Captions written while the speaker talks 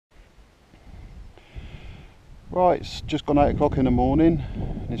Right, it's just gone 8 o'clock in the morning.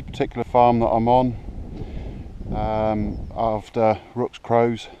 This particular farm that I'm on, after rooks,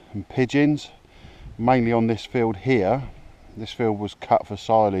 crows and pigeons, mainly on this field here. This field was cut for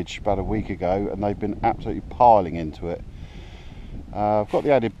silage about a week ago and they've been absolutely piling into it. I've got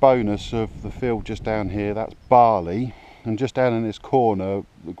the added bonus of the field just down here, that's barley, and just down in this corner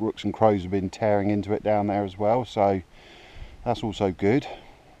the rooks and crows have been tearing into it down there as well, so that's also good.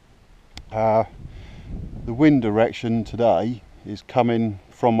 The wind direction today is coming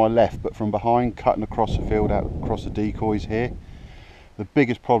from my left but from behind, cutting across the field out across the decoys here. The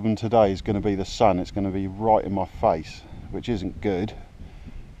biggest problem today is going to be the sun. It's going to be right in my face, which isn't good,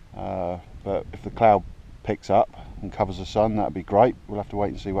 but if the cloud picks up and covers the sun, that'd be great. We'll have to wait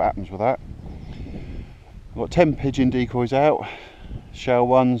and see what happens with that. I've got 10 pigeon decoys out, shell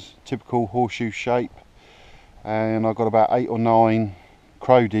ones, typical horseshoe shape, and I've got about 8 or 9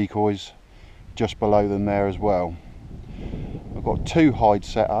 crow decoys just below them there as well. I've got 2 hides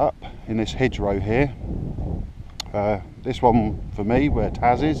set up in this hedgerow here. This one for me where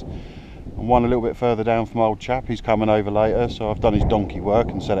Taz is, and one a little bit further down from my old chap. He's coming over later, so I've done his donkey work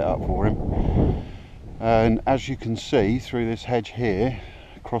and set it up for him. And as you can see through this hedge here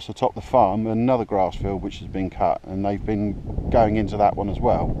across the top of the farm, another grass field which has been cut, and they've been going into that one as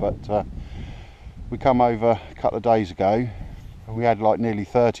well. But we come over a couple of days ago and we had like nearly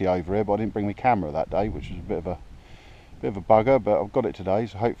 30 over here, but I didn't bring my camera that day, which was a bit of a bugger, but I've got it today,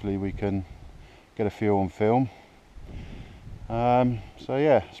 so hopefully we can get a few on film. So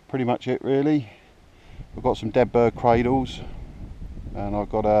yeah, that's pretty much it really. I've got some dead bird cradles, and I've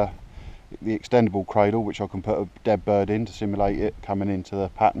got the extendable cradle which I can put a dead bird in to simulate it coming into the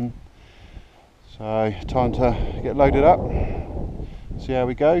pattern. So time to get loaded up, see how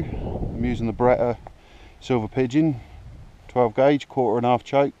we go. I'm using the Beretta silver pigeon, 12 gauge, 1/4.5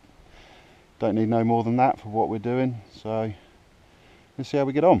 choke. Don't need no more than that for what we're doing, so let's see how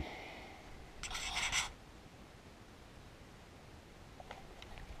we get on.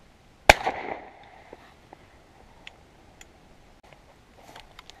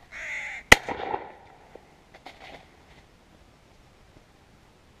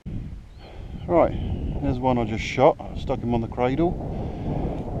 Right, there's one I just shot. I stuck him on the cradle.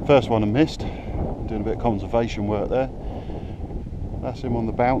 First one I missed. Doing a bit of conservation work there. That's him on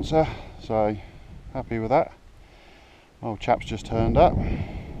the bouncer, so happy with that. Old chap's just turned up. And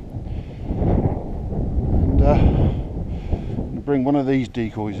I'm going to bring one of these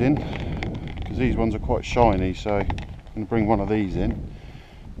decoys in, because these ones are quite shiny, so I'm going to bring one of these in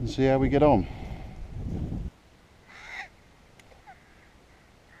and see how we get on.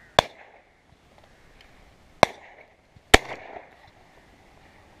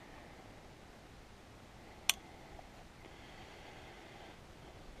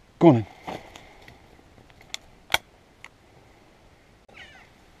 Go on in.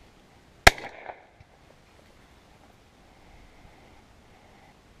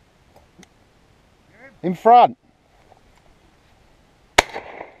 In front.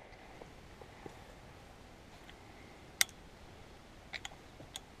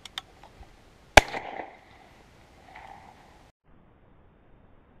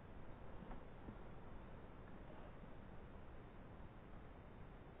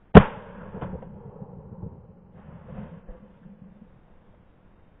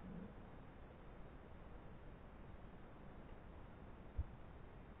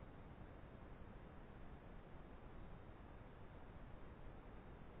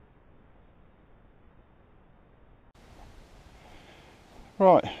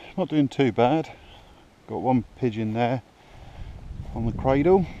 Right, not doing too bad. Got one pigeon there on the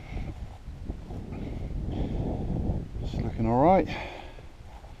cradle. It's looking alright.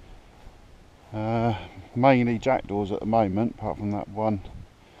 Mainly jackdaws at the moment, apart from that one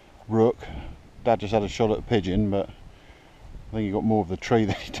rook. Dad just had a shot at a pigeon, but I think he got more of the tree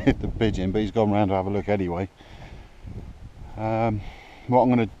than he did the pigeon, but he's gone round to have a look anyway. What I'm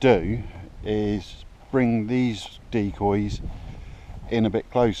going to do is bring these decoys in a bit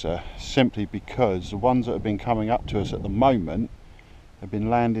closer, simply because the ones that have been coming up to us at the moment have been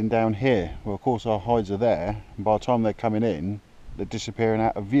landing down here. Well, of course our hides are there, and by the time they're coming in they're disappearing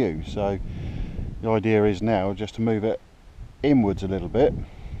out of view, so the idea is now just to move it inwards a little bit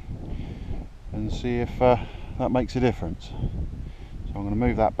and see if that makes a difference. So I'm going to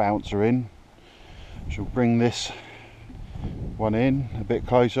move that bouncer in. I shall bring this one in a bit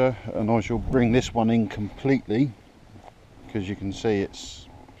closer, and I shall bring this one in completely, because you can see it's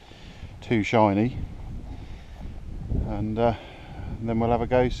too shiny, and then we'll have a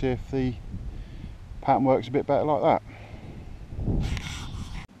go, see if the pattern works a bit better like that.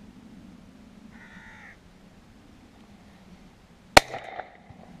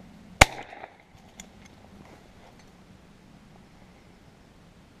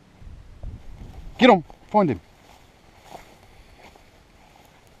 Get on, find him.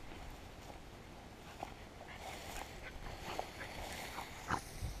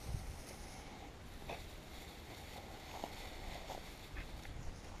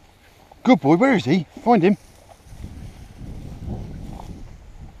 Good boy, where is he? Find him.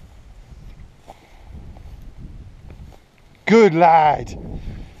 Good lad.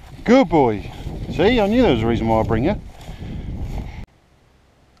 Good boy. See, I knew there was a reason why I bring you.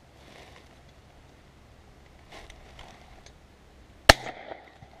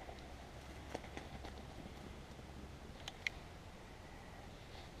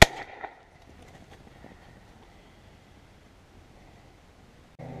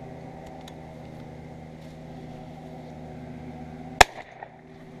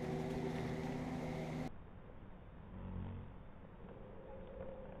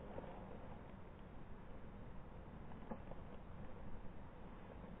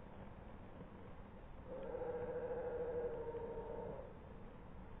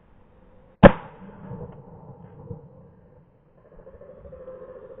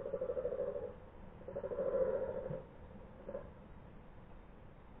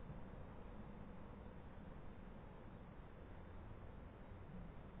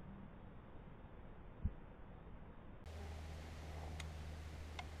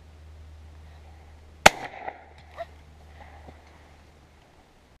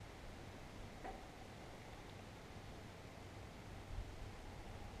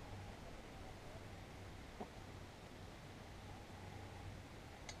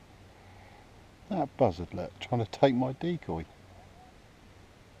 That buzzard, look, trying to take my decoy.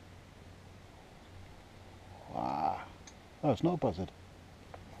 Wow. Oh, it's not a buzzard.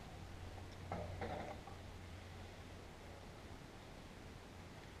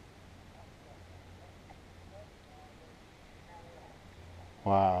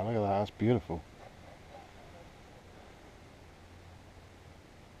 Wow, look at that, that's beautiful.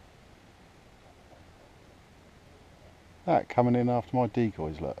 That coming in after my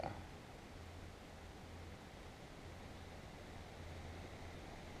decoys, look.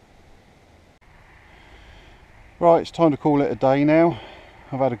 Right, it's time to call it a day now.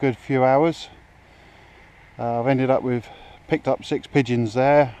 I've had a good few hours. I've ended up with, picked up 6 pigeons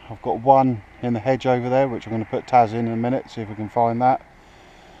there. I've got one in the hedge over there, which I'm going to put Taz in a minute, see if we can find that.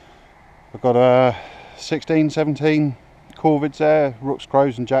 I've got 16, 17 corvids there, rooks,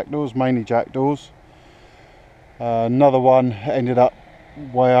 crows and jackdaws, mainly jackdaws. Another one ended up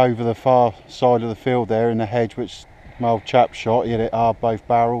way over the far side of the field there in the hedge, which my old chap shot. He hit it hard, both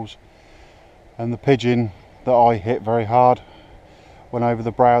barrels. And the pigeon that I hit very hard went over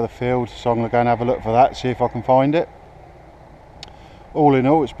the brow of the field, so I'm going to go and have a look for that, see if I can find it. All in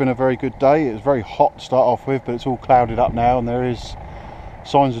all, it's been a very good day. It was very hot to start off with, but it's all clouded up now and there is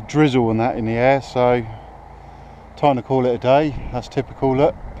signs of drizzle and that in the air, so time to call it a day. That's typical.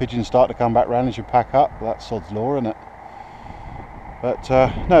 Look, pigeons start to come back round as you pack up. That's sod's law, isn't it? But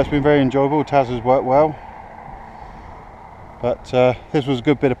no, it's been very enjoyable. Taz has worked well, but this was a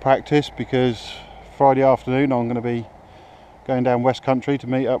good bit of practice because Friday afternoon I'm going to be going down West Country to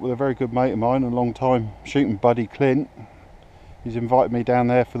meet up with a very good mate of mine, a long time shooting buddy, Clint. He's invited me down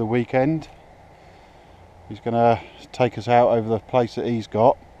there for the weekend. He's going to take us out over the place that he's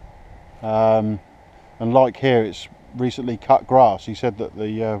got, and like here, it's recently cut grass. He said that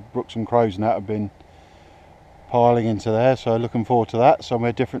the rooks and crows and that have been piling into there, so looking forward to that,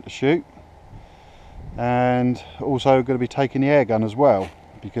 somewhere different to shoot. And also going to be taking the air gun as well,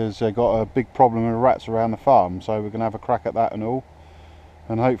 because they've got a big problem with rats around the farm, so we're going to have a crack at that and all,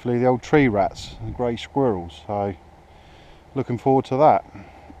 and hopefully the old tree rats, the grey squirrels, so looking forward to that.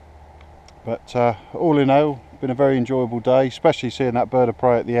 But all in all, been a very enjoyable day, especially seeing that bird of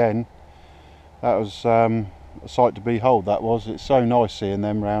prey at the end. That was a sight to behold, that was. It's so nice seeing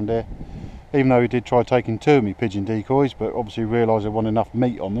them around here, even though he did try taking 2 of me pigeon decoys, but obviously realised there wasn't enough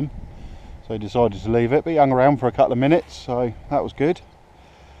meat on them, so he decided to leave it. But he hung around for a couple of minutes, so that was good.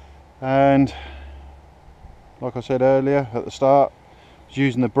 And like I said earlier at the start, I was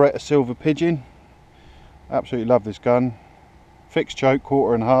using the Bretta Silver Pigeon. Absolutely love this gun. Fixed choke,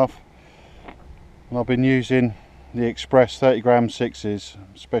 1/4.5, and I've been using the Express 30g 6s,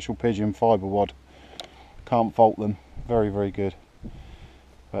 special pigeon fibre wad. Can't fault them, very very good.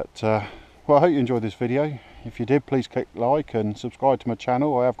 But well, I hope you enjoyed this video. If you did, please click like and subscribe to my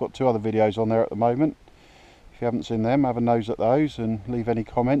channel. I have got 2 other videos on there at the moment. If you haven't seen them, have a nose at those and leave any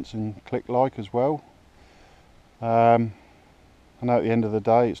comments and click like as well. I know at the end of the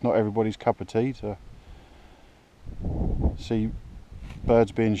day it's not everybody's cup of tea to see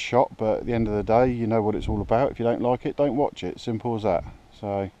birds being shot, but at the end of the day you know what it's all about. If you don't like it, don't watch it, simple as that.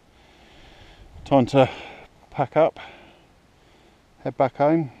 So time to pack up, head back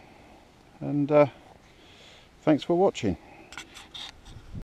home, and thanks for watching.